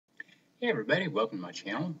Hey everybody, welcome to my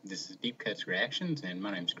channel. This is Deep Cuts Reactions, and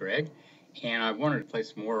my name's Greg. And I wanted to play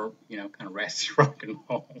some more, kind of raspy rock and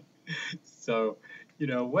roll. So,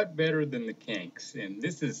 what better than the Kinks? And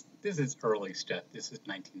this is early stuff. This is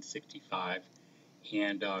 1965,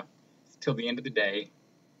 and till the end of the day,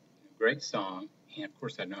 great song. And of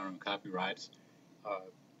course, I know on copyrights. Uh,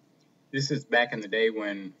 this is back in the day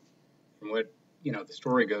when, from what the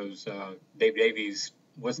story goes, Dave Davies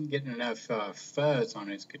wasn't getting enough fuzz on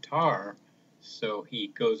his guitar, so he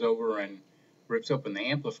goes over and rips open the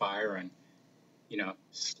amplifier and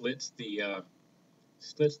slits the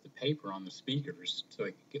paper on the speakers so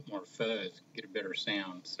he could get more fuzz, get a better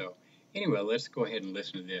sound. So anyway, let's go ahead and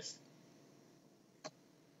listen to this.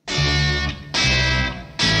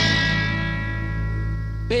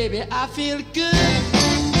 Baby, I feel good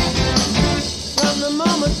from the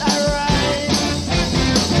moment I rise.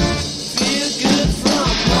 Feel good from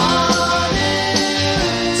morning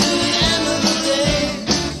till the end of the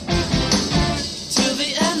day. Till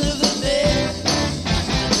the end of the day.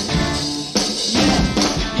 Yeah,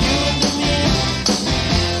 you and me,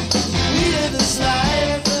 we live this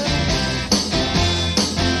life.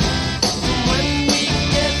 From when we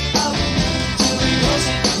get up till we go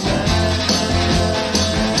to bed.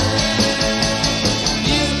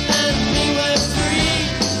 You and me, we're free.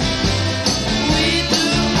 We do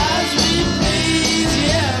as we please,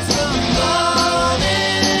 yeah, from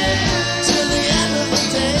morning till the end of the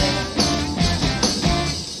day.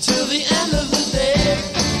 Till the end of the day.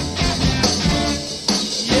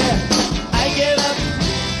 Yeah, I get up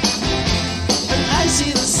and I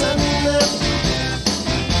see the sun up.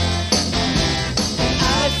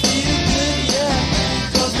 I feel good,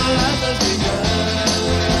 yeah, 'cause my life has begun.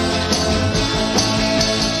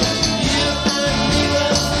 You and me,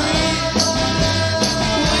 we're free.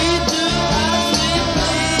 We do as we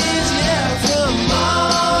please, yeah, from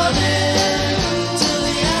morning till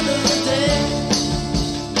the end of the day.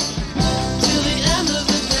 Till the end of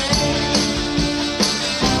the day.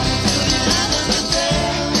 Till the end of the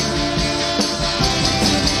day.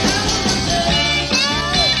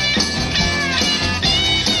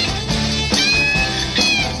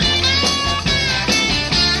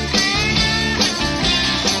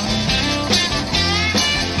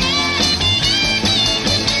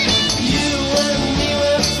 You and me,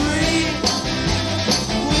 we're free.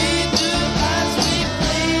 We do as we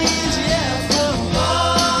please, yeah, from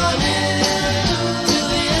morning till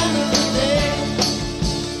the end of the day.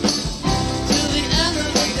 Till the end of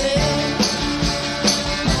the day.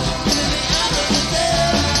 Till the end of the day.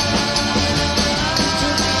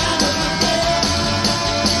 Till the end of the day.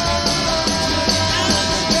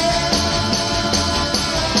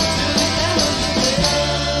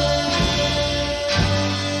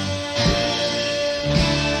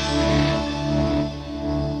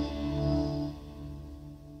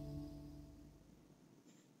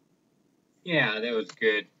 Yeah, that was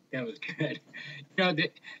good. That was good.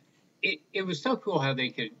 It was so cool how they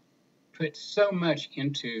could put so much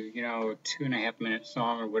into, a 2.5 minute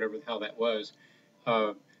song or whatever the hell that was.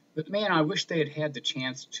 Uh, but man, I wish they had had the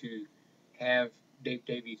chance to have Dave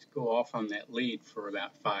Davies go off on that lead for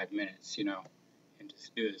about 5 minutes, and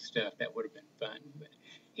just do the stuff. That would have been fun. But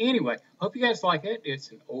anyway, hope you guys like it.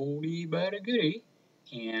 It's an oldie but a goodie.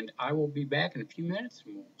 And I will be back in a few minutes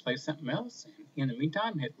and we'll play something else. And in the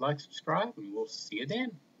meantime, hit like, subscribe, and we'll see you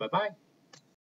then. Bye bye.